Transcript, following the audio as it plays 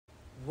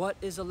what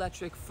is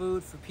electric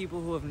food for people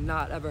who have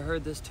not ever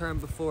heard this term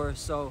before?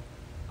 So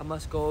I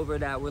must go over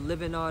that. We're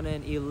living on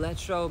an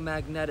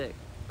electromagnetic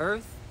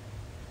earth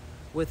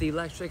with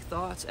electric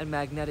thoughts and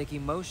magnetic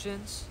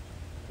emotions,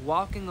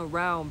 walking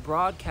around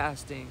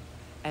broadcasting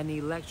an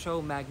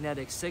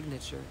electromagnetic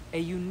signature, a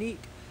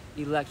unique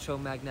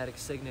electromagnetic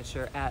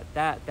signature at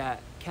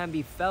that can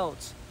be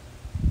felt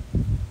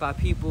by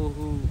people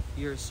who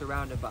you're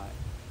surrounded by.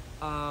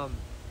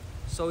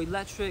 So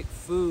electric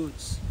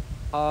foods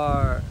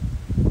are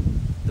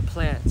the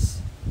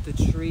plants, the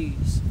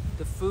trees,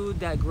 the food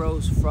that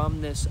grows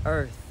from this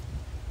earth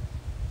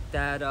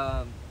that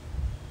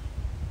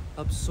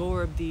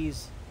absorb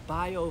these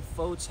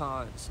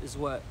biophotons is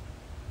what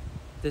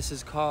this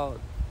is called.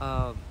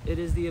 It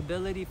is the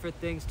ability for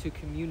things to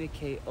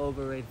communicate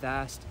over a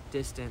vast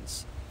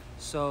distance.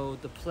 So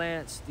the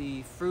plants,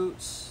 the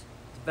fruits,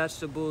 the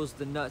vegetables,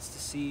 the nuts, the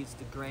seeds,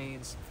 the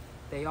grains,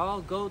 they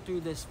all go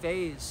through this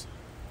phase,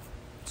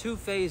 two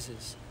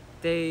phases.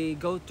 They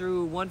go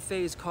through one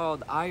phase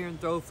called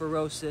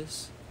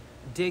iontrophoresis,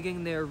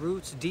 digging their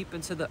roots deep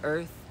into the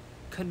earth,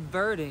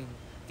 converting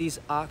these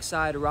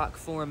oxide rock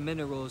form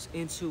minerals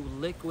into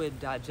liquid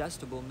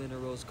digestible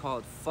minerals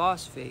called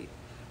phosphate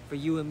for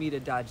you and me to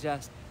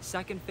digest.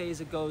 Second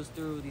phase it goes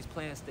through, these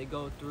plants they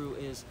go through,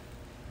 is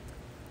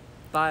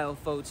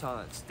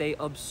biophotons. They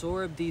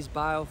absorb these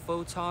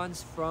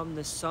biophotons from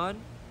the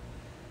sun,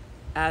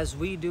 as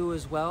we do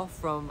as well,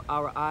 from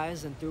our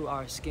eyes and through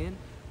our skin.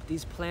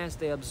 These plants,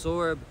 they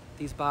absorb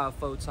these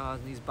biophotons,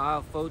 and these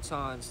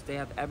biophotons, they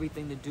have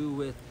everything to do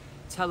with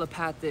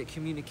telepathic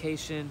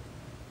communication,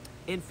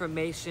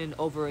 information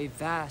over a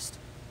vast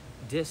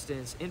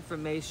distance.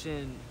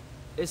 Information,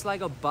 it's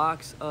like a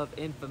box of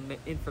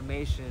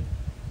information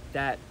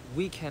that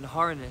we can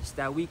harness,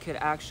 that we could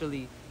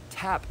actually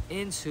tap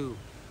into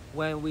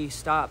when we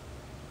stop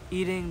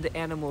eating the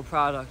animal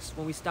products,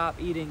 when we stop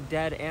eating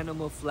dead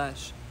animal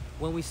flesh,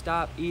 when we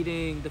stop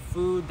eating the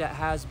food that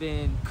has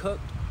been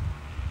cooked,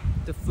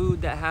 the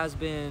food that has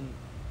been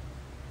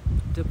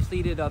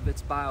depleted of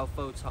its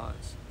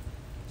biophotons.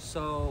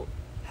 So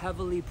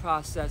heavily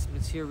processed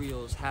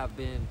materials have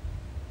been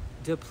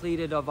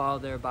depleted of all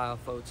their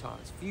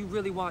biophotons. If you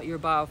really want your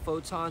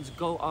biophotons,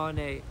 go on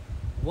a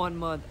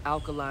 1-month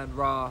alkaline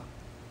raw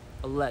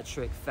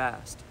electric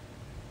fast.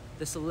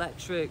 This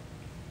electric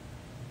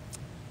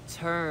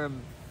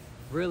term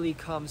really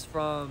comes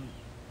from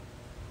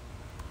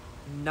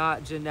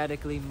not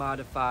genetically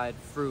modified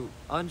fruit,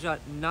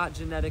 not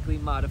genetically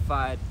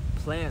modified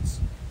plants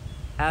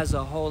as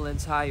a whole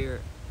entire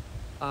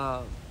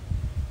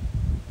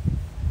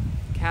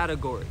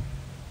category.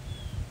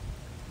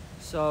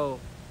 So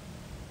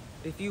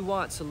if you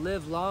want to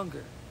live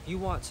longer, you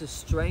want to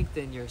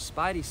strengthen your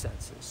spidey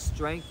senses,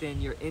 strengthen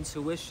your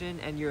intuition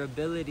and your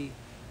ability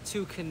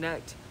to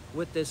connect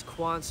with this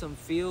quantum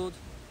field,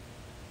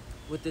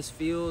 with this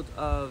field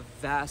of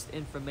vast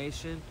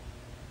information,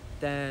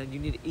 then you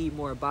need to eat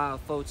more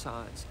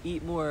biophotons.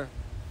 Eat more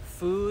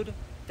food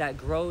that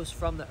grows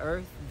from the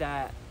earth,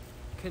 that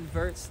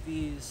converts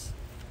these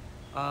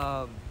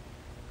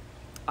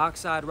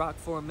oxide rock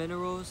form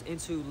minerals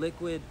into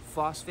liquid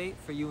phosphate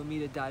for you and me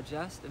to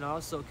digest, and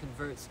also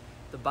converts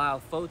the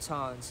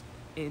biophotons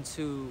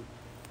into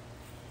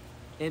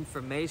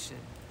information.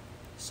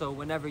 So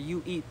whenever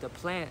you eat the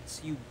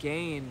plants, you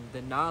gain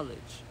the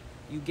knowledge,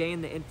 you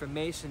gain the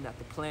information that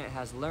the plant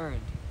has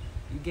learned,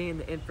 you gain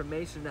the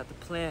information that the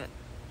plant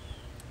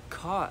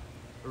caught,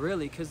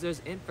 really, because there's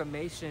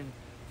information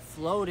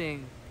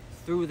floating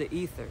through the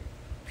ether.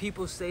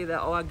 People say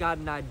that, oh, I got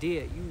an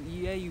idea.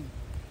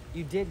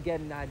 You did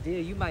get an idea.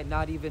 You might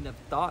not even have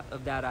thought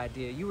of that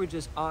idea. You were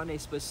just on a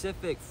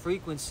specific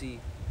frequency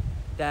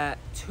that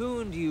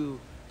tuned you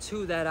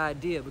to that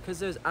idea, because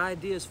there's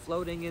ideas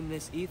floating in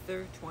this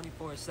ether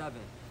 24/7.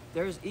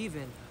 There's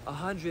even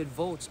 100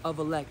 volts of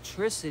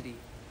electricity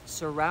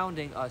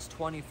surrounding us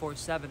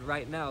 24/7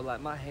 right now.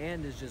 Like, my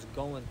hand is just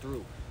going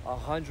through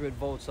 100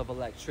 volts of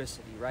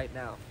electricity right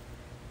now.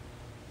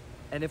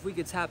 And if we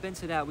could tap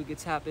into that, we could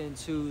tap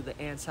into the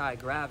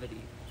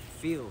anti-gravity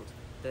field,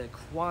 the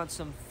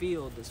quantum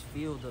field, this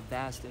field of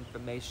vast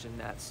information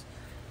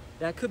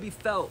that could be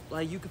felt.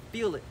 Like, you could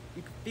feel it.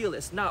 You could feel it.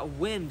 It's not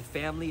wind,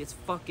 family. It's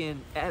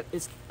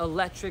it's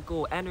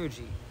electrical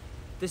energy.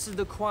 This is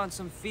the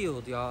quantum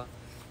field, y'all.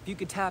 If you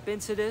could tap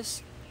into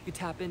this, you could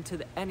tap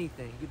into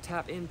anything. You could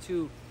tap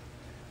into,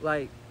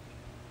 like,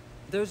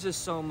 there's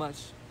just so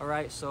much, all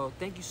right? So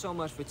thank you so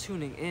much for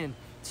tuning in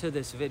to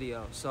this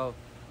video. So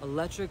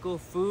electrical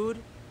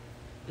food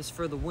is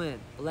for the win.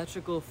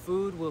 Electrical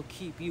food will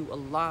keep you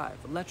alive.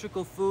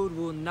 Electrical food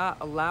will not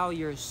allow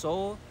your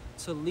soul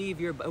to leave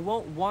your, it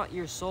won't want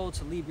your soul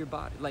to leave your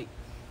body. Like,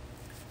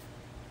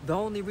 the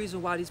only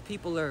reason why these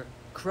people are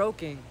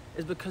croaking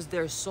is because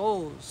their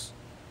souls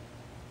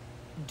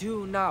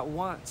do not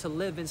want to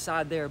live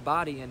inside their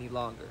body any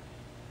longer.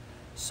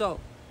 So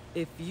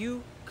if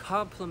you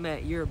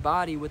complement your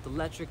body with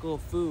electrical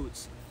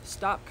foods,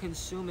 stop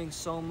consuming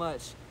so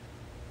much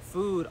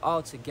food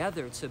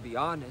altogether, to be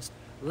honest.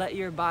 Let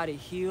your body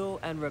heal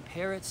and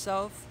repair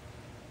itself,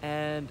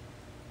 and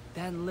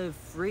then live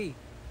free.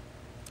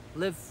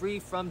 Live free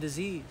from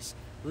disease.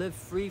 Live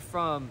free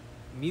from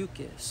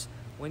mucus.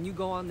 When you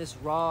go on this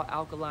raw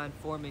alkaline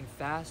forming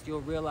fast,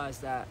 you'll realize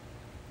that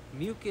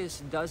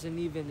mucus doesn't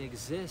even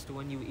exist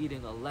when you're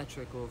eating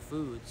electrical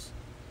foods.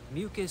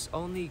 Mucus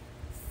only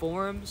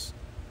forms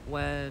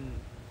when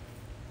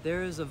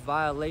there is a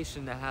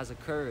violation that has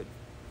occurred.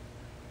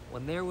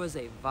 When there was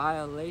a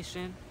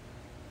violation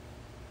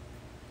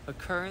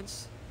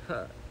occurrence,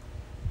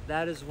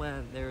 that is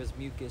when there is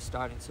mucus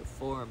starting to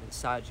form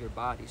inside your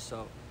body.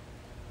 So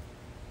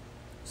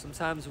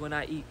sometimes when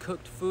I eat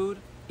cooked food,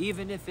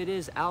 even if it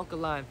is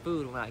alkaline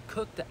food, when I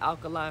cook the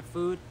alkaline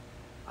food,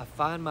 I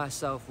find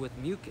myself with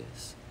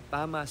mucus. I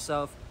find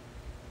myself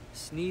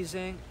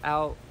sneezing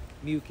out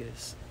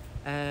mucus.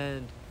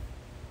 And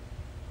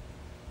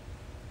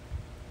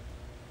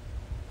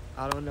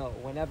I don't know,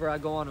 whenever I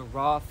go on a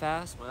raw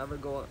fast, whenever I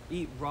go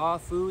eat raw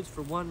foods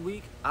for 1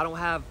 week, I don't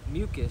have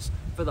mucus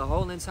for the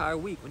whole entire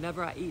week.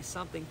 Whenever I eat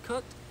something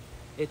cooked,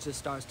 it just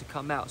starts to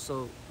come out.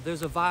 So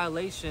there's a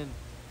violation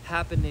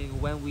happening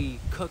when we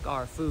cook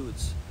our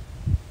foods.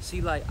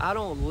 See, like, I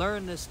don't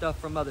learn this stuff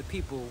from other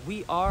people.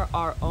 We are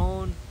our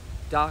own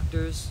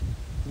doctors.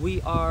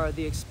 We are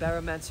the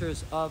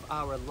experimenters of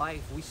our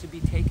life. We should be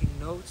taking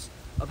notes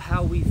of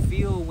how we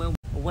feel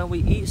when we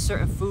eat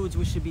certain foods.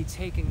 We should be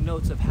taking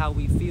notes of how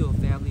we feel,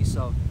 family.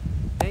 So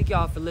thank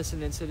y'all for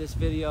listening to this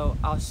video.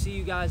 I'll see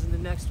you guys in the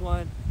next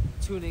one.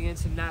 Tuning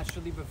into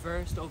Naturally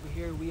Reversed. Over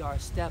here we are a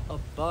step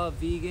above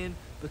vegan,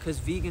 because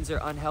vegans are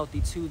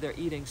unhealthy too. They're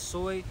eating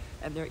soy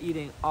and they're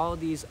eating all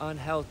these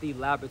unhealthy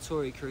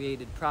laboratory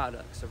created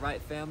products. All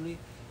right, family?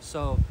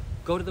 So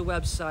go to the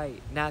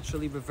website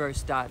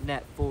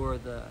naturallyreversed.net for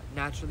the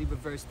Naturally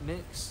Reversed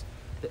mix,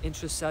 the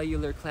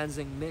intracellular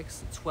cleansing mix,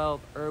 the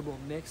 12 herbal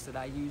mix that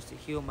I use to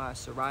heal my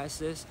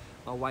psoriasis.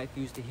 My wife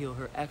used to heal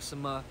her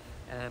eczema,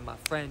 and my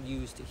friend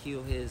used to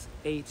heal his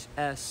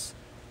HSV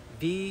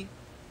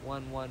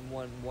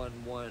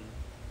 11111.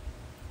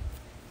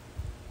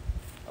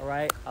 All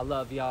right, I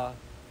love y'all.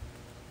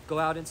 Go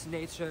out into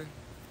nature,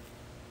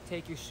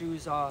 take your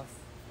shoes off,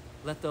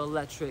 let the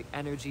electric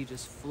energy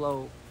just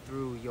flow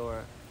through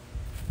your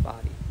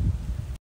body.